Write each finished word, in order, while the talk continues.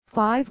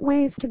5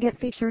 ways to get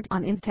featured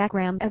on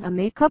Instagram as a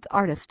makeup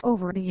artist.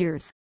 Over the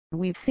years,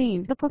 we've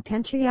seen the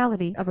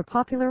potentiality of a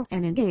popular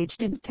and engaged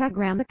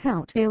Instagram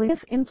account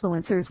alias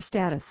influencer's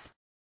status.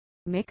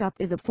 Makeup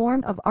is a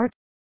form of art.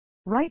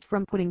 Right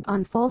from putting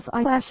on false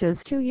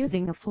eyelashes to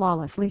using a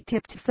flawlessly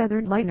tipped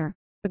feathered liner,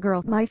 a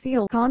girl might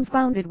feel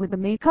confounded with the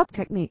makeup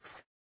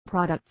techniques,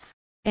 products,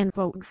 and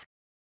vogues.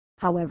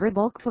 However,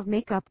 bulks of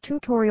makeup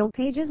tutorial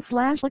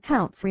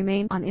pages/accounts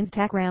remain on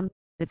Instagram.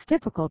 It's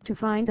difficult to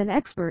find an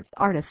expert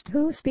artist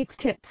who speaks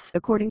tips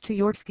according to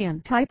your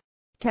skin type,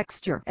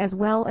 texture, as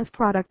well as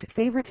product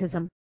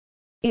favoritism.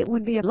 It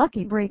would be a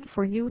lucky break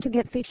for you to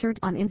get featured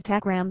on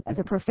Instagram as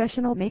a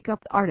professional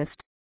makeup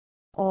artist.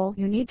 All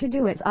you need to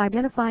do is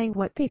identifying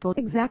what people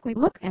exactly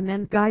look and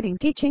then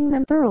teaching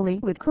them thoroughly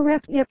with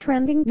correct yet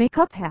trending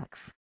makeup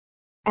hacks.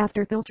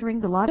 After filtering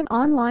the lot of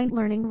online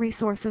learning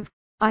resources,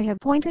 I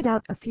have pointed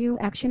out a few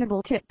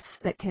actionable tips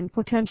that can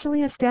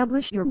potentially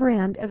establish your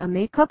brand as a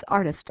makeup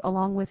artist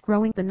along with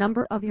growing the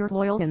number of your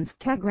loyal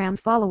Instagram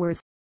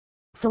followers.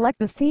 Select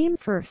the theme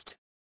first.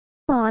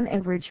 On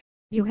average,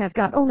 you have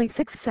got only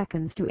 6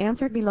 seconds to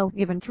answer below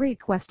given 3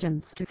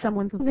 questions to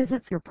someone who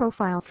visits your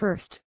profile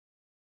first.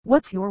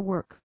 What's your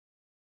work?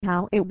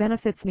 How it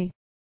benefits me?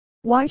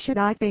 Why should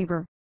I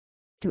favor?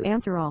 To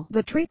answer all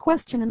the 3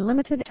 questions in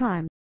limited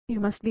time, you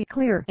must be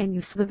clear and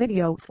use the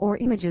videos or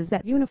images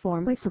that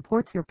uniformly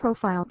supports your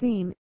profile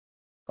theme.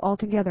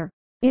 Altogether,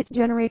 it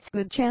generates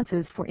good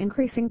chances for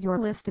increasing your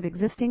list of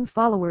existing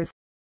followers.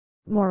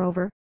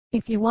 Moreover,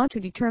 if you want to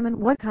determine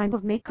what kind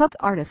of makeup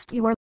artist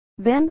you are,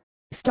 then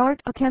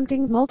start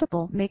attempting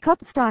multiple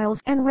makeup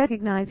styles and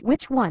recognize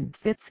which one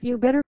fits you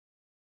better.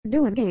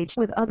 Do engage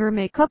with other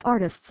makeup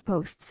artists'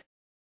 posts.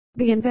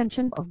 The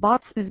invention of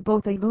bots is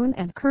both a boon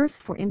and curse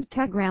for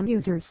Instagram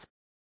users.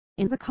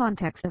 In the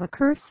context of a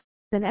curse,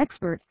 an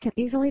expert can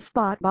easily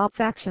spot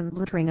bots' action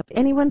littering up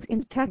anyone's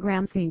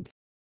Instagram feed.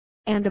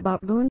 And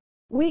about boon,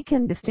 we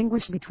can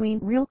distinguish between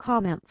real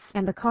comments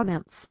and the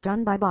comments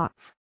done by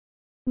bots.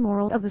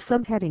 Moral of the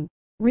subheading: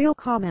 real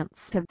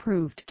comments have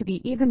proved to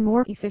be even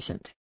more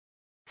efficient.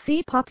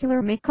 See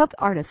popular makeup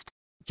artist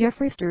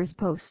Jeffree Star's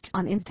post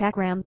on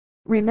Instagram.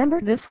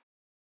 Remember this: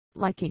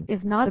 liking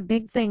is not a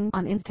big thing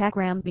on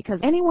Instagram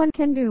because anyone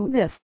can do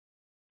this.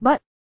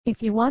 But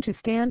if you want to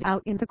stand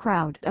out in the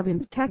crowd of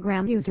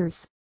Instagram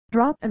users,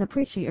 drop an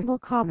appreciable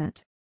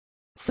comment.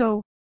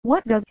 So,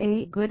 what does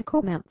a good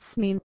comments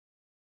mean?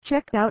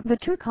 Check out the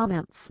 2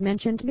 comments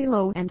mentioned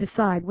below and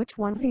decide which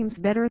one seems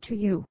better to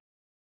you.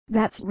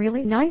 That's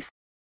really nice.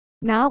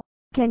 Now,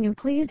 can you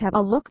please have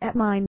a look at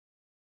mine?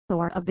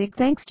 Or a big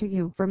thanks to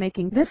you for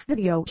making this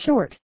video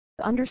short,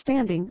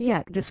 understanding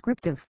yet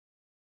descriptive.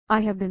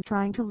 I have been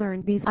trying to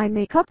learn these eye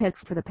makeup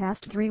hacks for the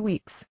past 3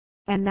 weeks,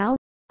 and now,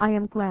 I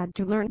am glad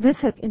to learn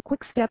this hack in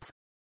quick steps.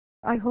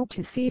 I hope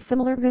to see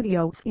similar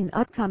videos in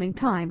upcoming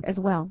time as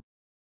well.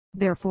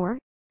 Therefore,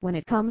 when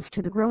it comes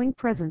to the growing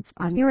presence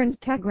on your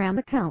Instagram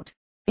account,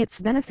 it's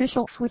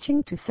beneficial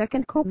switching to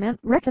second comment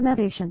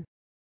recommendation.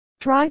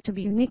 Try to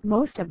be unique.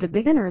 Most of the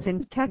beginners'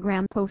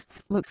 Instagram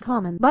posts looks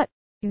common, but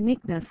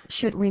uniqueness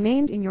should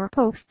remain in your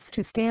posts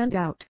to stand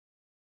out.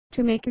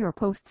 To make your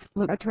posts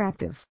look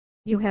attractive,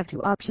 you have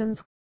 2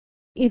 options.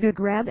 Either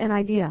grab an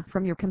idea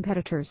from your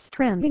competitors'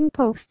 trending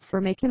posts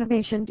or make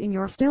innovation in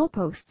your still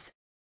posts.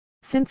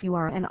 Since you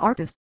are an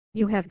artist,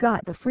 you have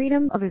got the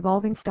freedom of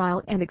evolving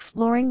style and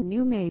exploring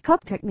new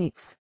makeup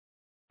techniques.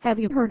 Have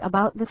you heard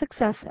about the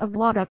success of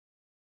Lotta?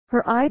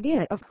 Her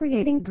idea of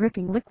creating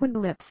dripping liquid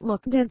lips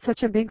look did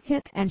such a big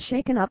hit and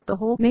shaken up the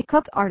whole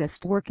makeup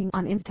artist working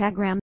on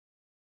Instagram.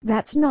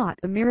 That's not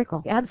a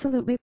miracle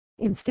absolutely,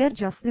 instead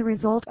just the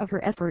result of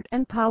her effort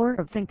and power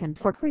of thinking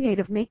for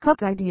creative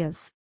makeup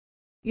ideas.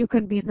 You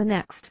could be the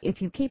next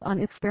if you keep on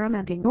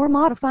experimenting or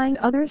modifying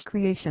others'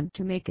 creation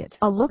to make it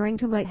alluring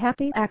to let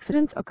happy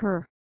accidents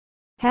occur.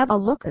 Have a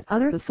look at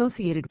other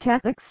associated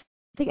tactics.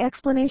 The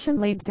explanation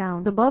laid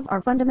down above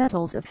are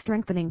fundamentals of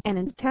strengthening an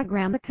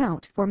Instagram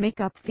account for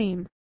makeup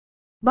theme.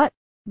 But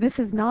this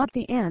is not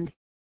the end.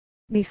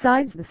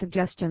 Besides the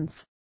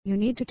suggestions, you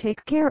need to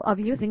take care of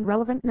using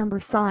relevant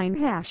 #sign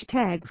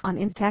hashtags on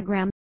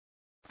Instagram.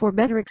 For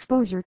better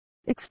exposure,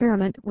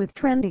 experiment with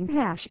trending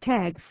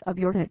hashtags of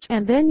your niche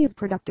and then use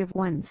productive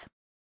ones.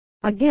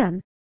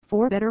 Again,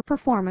 for better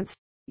performance,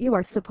 you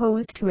are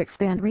supposed to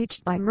expand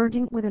reach by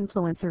merging with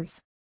influencers,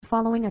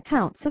 following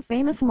accounts of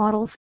famous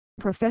models,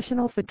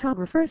 professional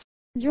photographers,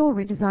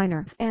 jewelry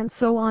designers, and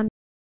so on.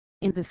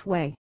 In this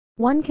way,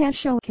 one can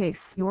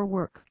showcase your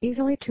work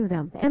easily to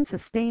them and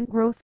sustain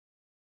growth.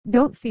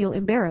 Don't feel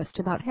embarrassed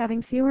about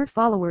having fewer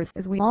followers,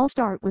 as we all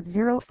start with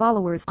 0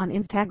 followers on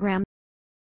Instagram.